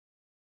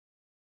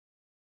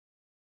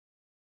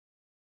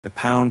The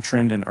pound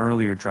trend an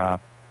earlier drop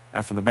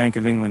after the Bank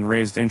of England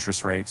raised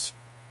interest rates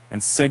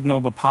and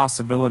signaled the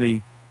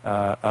possibility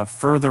of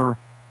further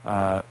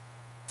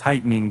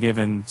tightening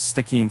given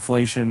sticky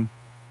inflation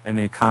and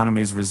the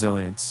economy's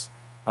resilience.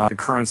 The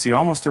currency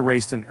almost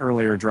erased an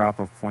earlier drop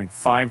of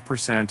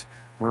 0.5%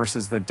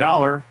 versus the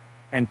dollar,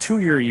 and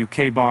two-year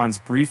UK bonds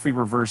briefly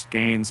reversed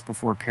gains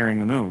before pairing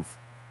the move.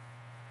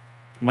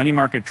 Money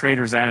market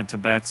traders added to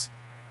bets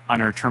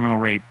on our terminal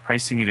rate,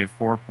 pricing it at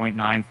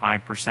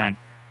 4.95%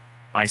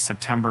 by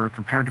September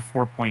compared to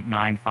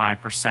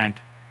 4.95%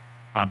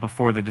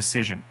 before the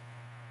decision.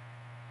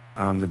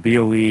 The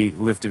BOE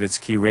lifted its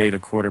key rate a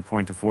quarter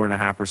point to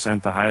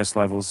 4.5%, the highest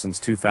level since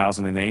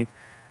 2008,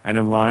 and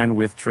in line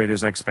with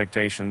traders'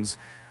 expectations.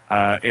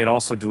 It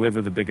also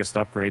delivered the biggest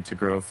upgrade to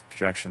growth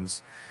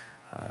projections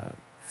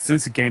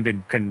since it gained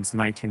in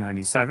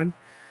 1997.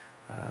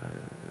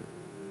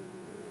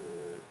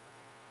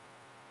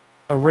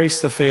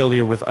 Erase the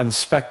failure with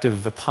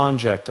unspective the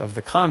conject of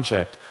the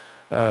conject.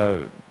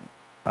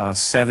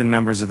 7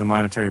 members of the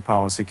Monetary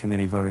Policy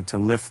Committee voted to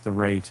lift the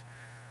rate,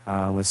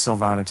 with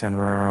Silvana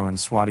Tenrero and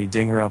Swati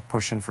Dhingra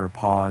pushing for a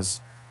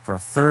pause for a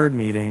third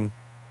meeting,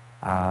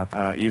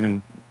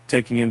 even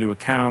taking into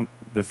account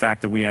the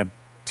fact that we had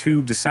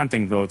 2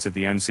 dissenting votes at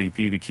the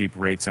MCP to keep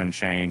rates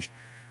unchanged.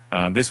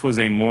 This was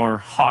a more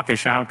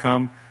hawkish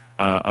outcome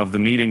of the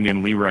meeting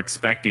than we were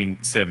expecting,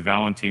 said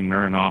Valentin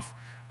Mironov,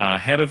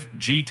 head of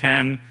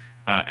G10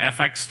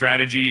 FX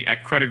strategy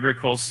at Credit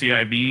Agricole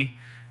CIB.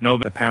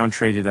 The pound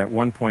traded at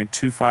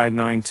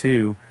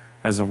 1.2592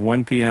 as of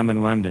 1 p.m.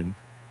 in London.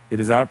 It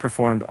has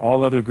outperformed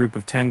all other group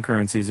of 10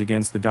 currencies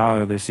against the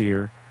dollar this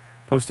year,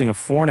 posting a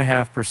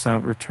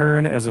 4.5%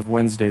 return as of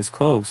Wednesday's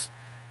close.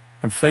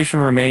 Inflation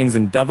remains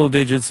in double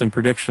digits, and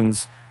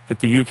predictions that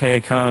the UK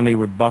economy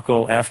would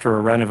buckle after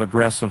a run of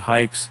aggressive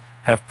hikes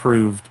have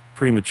proved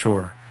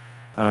premature.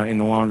 In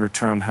the longer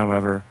term,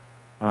 however,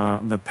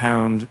 the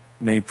pound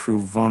may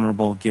prove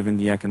vulnerable given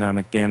the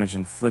economic damage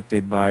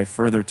inflicted by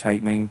further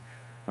tightening,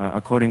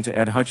 according to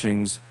Ed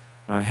Hutchings,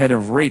 head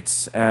of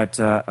rates at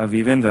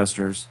Aviv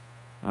Investors.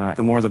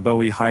 The more the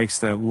BOE hikes,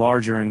 the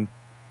larger and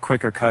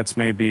quicker cuts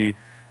may be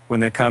when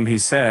they come, he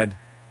said.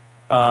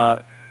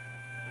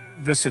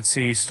 This would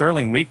see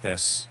sterling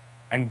weakness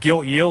and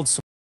gilt yields